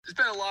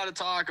There's been a lot of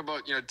talk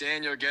about,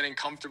 Daniel getting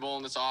comfortable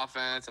in this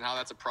offense and how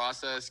that's a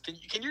process.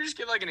 Can you just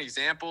give like an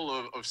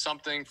example of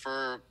something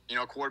for,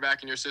 a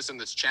quarterback in your system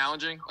that's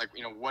challenging? Like,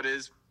 what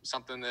is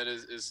something that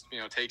is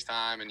takes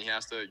time and he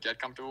has to get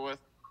comfortable with?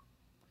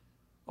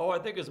 Oh, I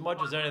think as much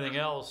as anything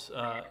else,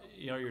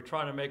 you're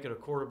trying to make it a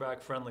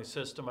quarterback-friendly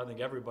system. I think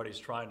everybody's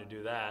trying to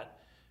do that,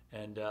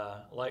 and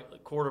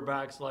like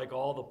quarterbacks, like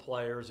all the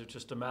players, it's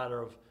just a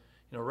matter of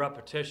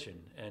repetition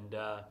and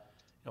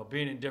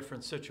being in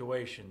different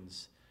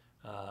situations,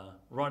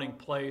 running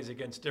plays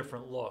against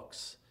different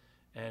looks,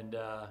 and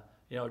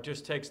it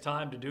just takes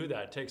time to do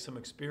that. It takes some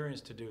experience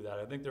to do that.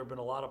 I think there have been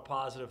a lot of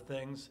positive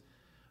things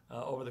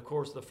over the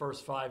course of the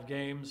first 5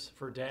 games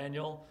for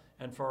Daniel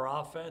and for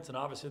our offense. And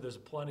obviously, there's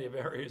plenty of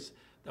areas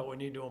that we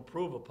need to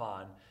improve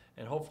upon.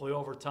 And hopefully,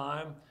 over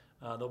time,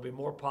 there'll be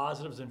more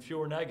positives and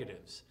fewer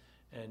negatives.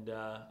 And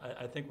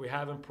I think we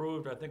have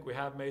improved. I think we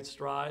have made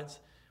strides.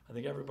 I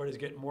think everybody's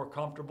getting more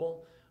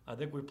comfortable. I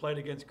think we played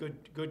against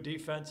good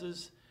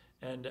defenses.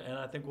 And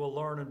I think we'll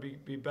learn and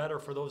be better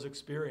for those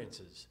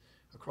experiences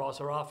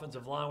across our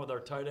offensive line with our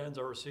tight ends,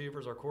 our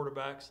receivers, our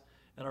quarterbacks,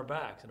 and our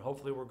backs. And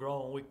hopefully, we're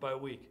growing week by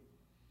week.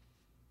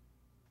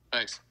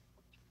 Thanks.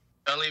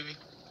 John Levy.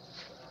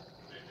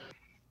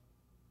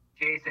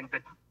 Jason,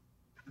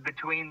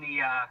 between the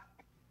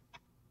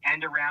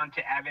end around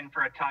to Evan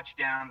for a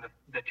touchdown,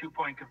 the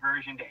 2-point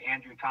conversion to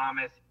Andrew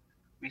Thomas,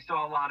 we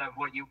saw a lot of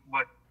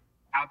what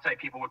outside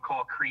people would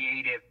call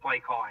creative play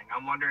calling.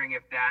 I'm wondering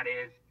if that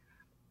is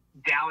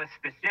Dallas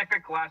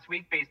specific last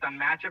week based on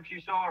matchups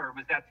you saw, or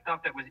was that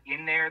stuff that was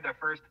in there the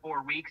first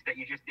 4 weeks that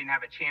you just didn't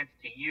have a chance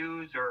to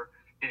use, or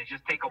did it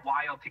just take a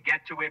while to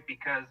get to it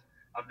because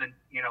of the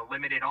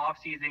limited off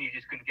season? You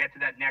just couldn't get to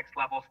that next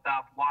level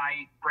stuff.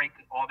 Why break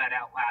all that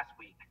out last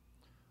week?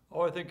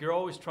 Oh, I think you're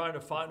always trying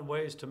to find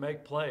ways to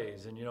make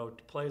plays, and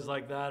plays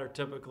like that are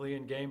typically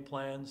in game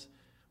plans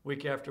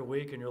week after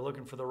week, and you're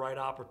looking for the right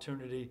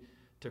opportunity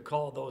to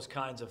call those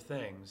kinds of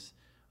things.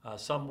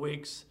 Some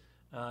weeks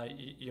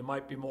you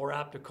might be more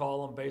apt to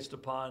call them based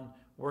upon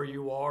where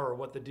you are or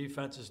what the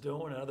defense is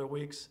doing, and other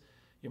weeks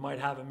you might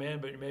have them in,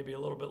 but you may be a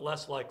little bit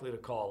less likely to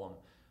call them.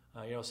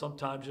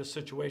 Sometimes just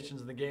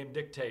situations in the game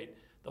dictate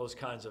those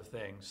kinds of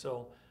things.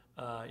 So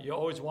you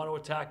always want to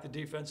attack the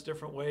defense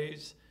different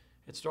ways.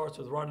 It starts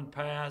with run and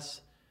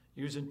pass,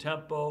 using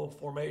tempo,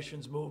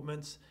 formations,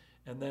 movements,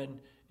 and then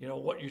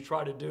what you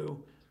try to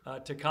do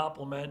to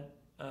complement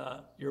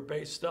your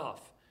base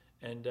stuff.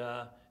 And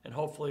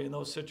hopefully in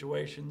those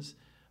situations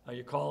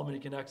you call them and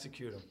you can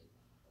execute them.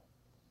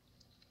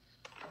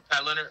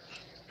 Pat Leonard.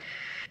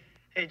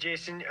 Hey,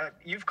 Jason,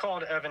 you've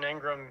called Evan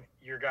Engram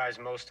your guys'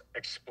 most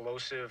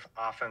explosive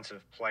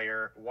offensive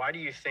player. Why do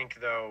you think,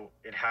 though,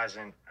 it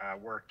hasn't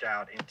worked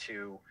out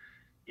into,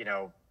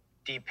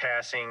 deep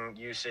passing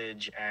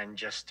usage and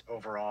just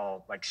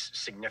overall,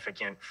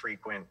 significant,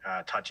 frequent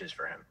touches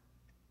for him?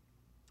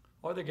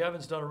 Well, I think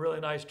Evan's done a really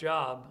nice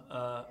job,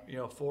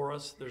 for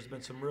us. There's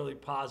been some really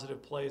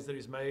positive plays that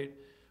he's made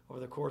over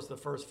the course of the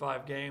first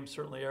 5 games,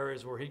 certainly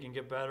areas where he can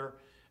get better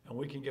and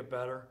we can get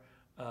better.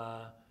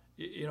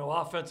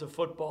 Offensive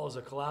football is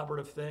a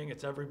collaborative thing.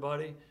 It's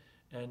everybody.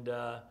 And,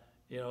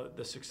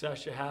 the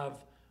success you have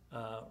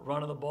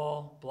running the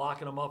ball,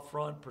 blocking them up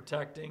front,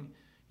 protecting,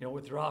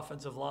 with your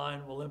offensive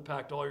line will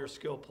impact all your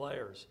skilled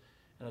players.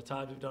 And at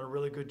times we've done a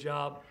really good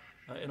job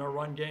in our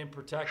run game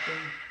protecting,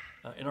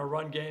 in our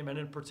run game and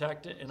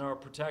in our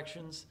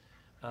protections.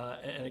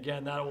 And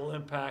again, that will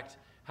impact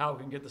how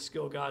we can get the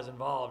skilled guys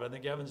involved. I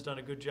think Evan's done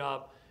a good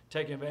job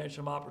taking advantage of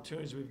some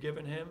opportunities we've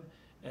given him.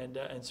 And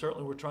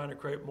certainly we're trying to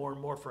create more and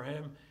more for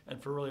him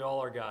and for really all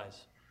our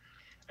guys.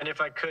 And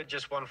if I could,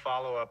 just one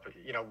follow-up,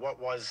 what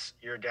was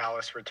your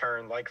Dallas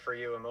return like for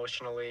you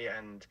emotionally?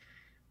 And,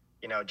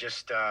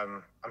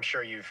 I'm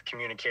sure you've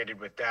communicated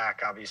with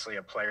Dak, obviously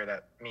a player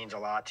that means a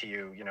lot to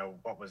you.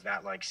 What was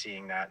that like,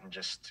 seeing that and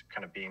just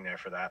kind of being there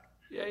for that?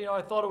 Yeah,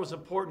 I thought it was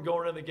important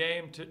going into the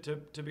game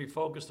to be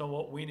focused on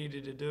what we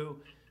needed to do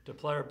to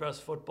play our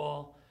best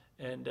football.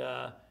 And,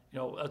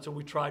 that's what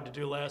we tried to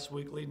do last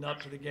week leading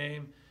up to the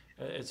game.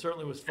 It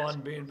certainly was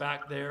fun being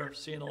back there,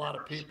 seeing a lot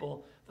of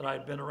people that I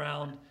had been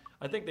around.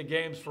 I think the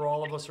games for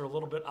all of us are a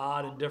little bit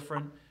odd and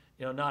different,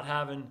 not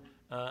having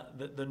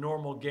the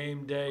normal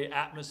game day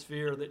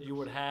atmosphere that you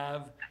would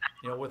have,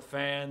 with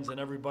fans and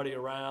everybody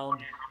around.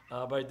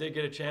 But I did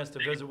get a chance to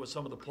visit with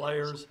some of the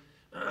players,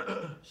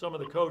 some of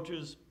the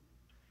coaches,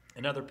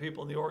 and other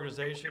people in the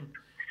organization,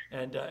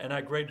 and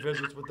had great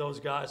visits with those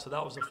guys. So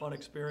that was a fun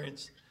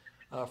experience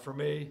for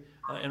me.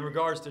 In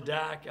regards to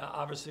Dak,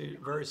 obviously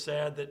very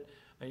sad that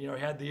he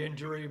had the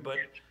injury, but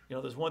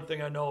there's one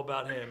thing I know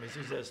about him is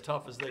he's as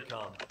tough as they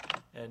come,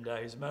 and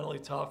he's mentally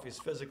tough, he's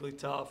physically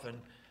tough, and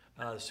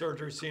the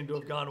surgery seemed to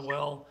have gone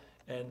well,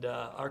 and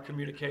our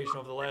communication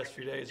over the last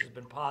few days has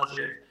been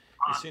positive.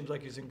 He seems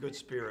like he's in good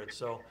spirits,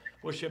 so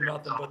wish him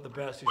nothing but the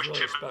best. He's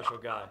really a special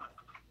guy.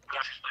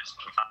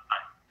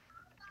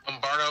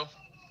 Lombardo.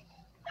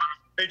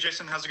 Hey,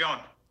 Jason, how's it going?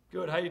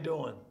 Good. How you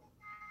doing?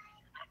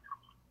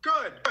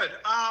 Good, good.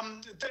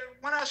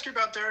 Want to ask you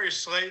about Darius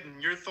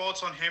Slayton. Your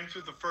thoughts on him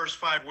through the first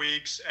 5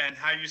 weeks and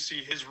how you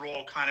see his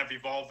role kind of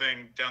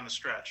evolving down the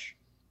stretch.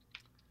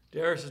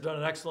 Darius has done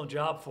an excellent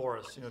job for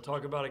us.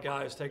 Talk about a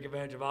guy who's taking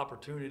advantage of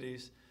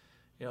opportunities.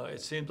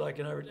 It seems like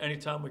any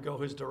time we go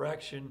his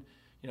direction,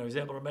 he's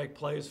able to make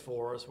plays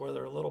for us, whether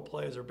they're little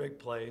plays or big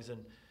plays.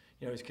 And,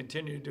 he's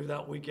continued to do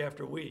that week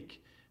after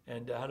week.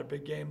 And had a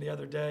big game the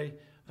other day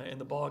in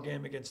the ball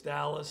game against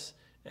Dallas.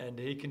 And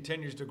he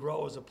continues to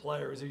grow as a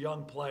player. He's a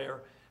young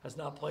player, has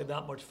not played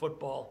that much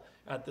football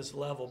at this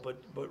level, but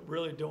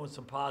really doing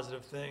some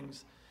positive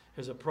things.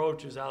 His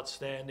approach is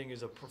outstanding.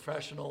 He's a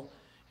professional.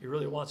 He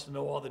really wants to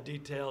know all the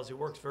details. He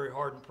works very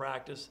hard in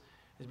practice.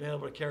 He's been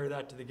able to carry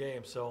that to the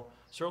game. So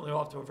certainly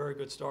off to a very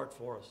good start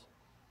for us.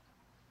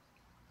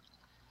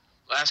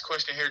 Last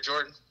question here,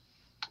 Jordan.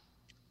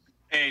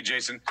 Hey,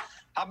 Jason.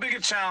 How big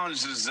a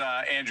challenge does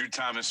Andrew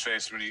Thomas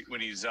face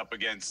when he's up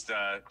against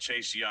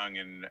Chase Young,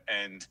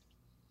 and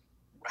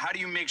how do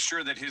you make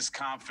sure that his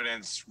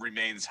confidence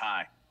remains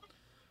high?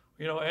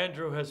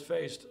 Andrew has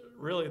faced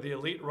really the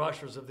elite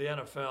rushers of the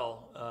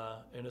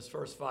NFL in his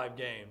first 5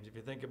 games. If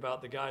you think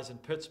about the guys in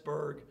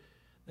Pittsburgh,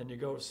 then you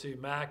go see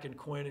Mack and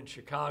Quinn in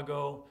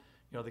Chicago.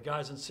 The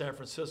guys in San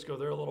Francisco,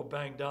 they're a little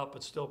banged up,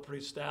 but still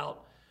pretty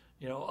stout,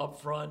 up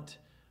front.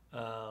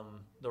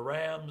 The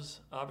Rams,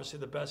 obviously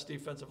the best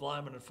defensive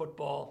lineman in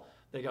football.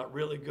 They got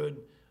really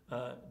good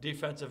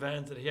defensive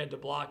ends that he had to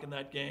block in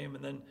that game.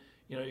 And then,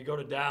 you go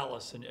to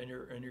Dallas and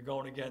you're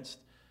going against,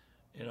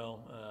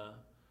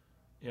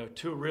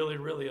 2 really,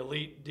 really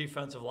elite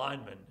defensive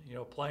linemen,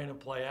 playing and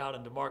play out,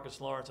 and DeMarcus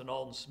Lawrence and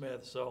Alden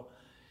Smith. So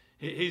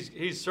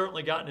he's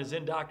certainly gotten his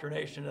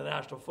indoctrination in the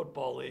National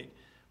Football League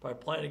by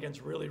playing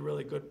against really,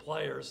 really good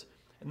players.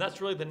 And that's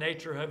really the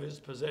nature of his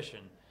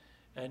position.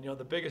 And,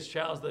 the biggest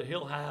challenge that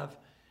he'll have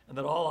and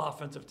that all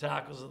offensive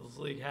tackles in this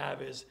league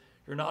have is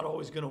you're not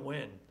always going to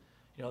win.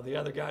 The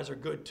other guys are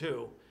good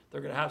too.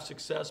 They're going to have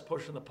success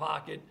pushing the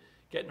pocket,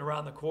 getting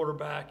around the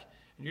quarterback,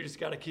 and you just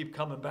got to keep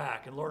coming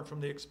back and learn from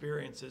the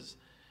experiences.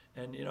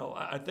 And,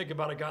 I think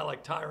about a guy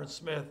like Tyron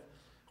Smith,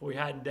 who we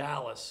had in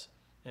Dallas.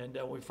 And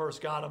when we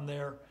first got him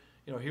there,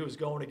 he was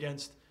going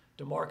against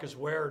DeMarcus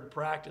Ware in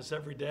practice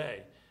every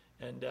day.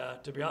 And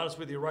to be honest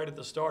with you, right at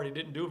the start, he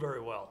didn't do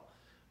very well.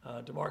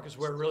 DeMarcus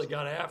Ware really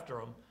got after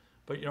him.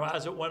 But,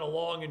 as it went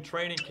along in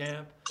training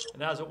camp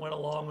and as it went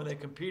along when they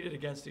competed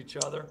against each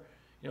other,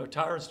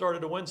 Tyron started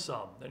to win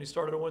some. Then he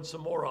started to win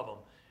some more of them.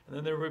 And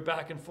then they were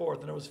back and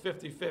forth, and it was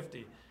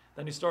 50-50.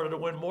 Then he started to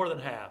win more than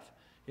half.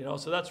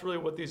 So that's really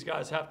what these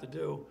guys have to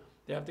do.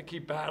 They have to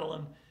keep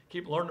battling,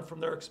 keep learning from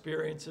their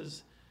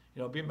experiences,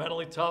 be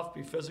mentally tough,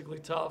 be physically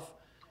tough,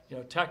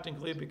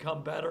 technically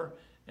become better,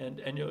 and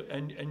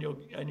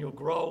you'll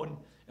grow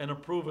and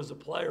improve as a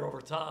player over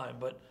time.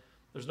 But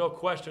there's no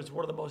question it's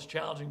one of the most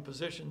challenging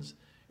positions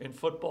in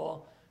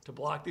football to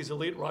block these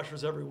elite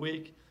rushers every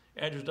week.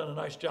 Andrew's done a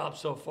nice job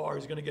so far.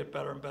 He's going to get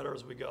better and better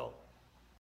as we go.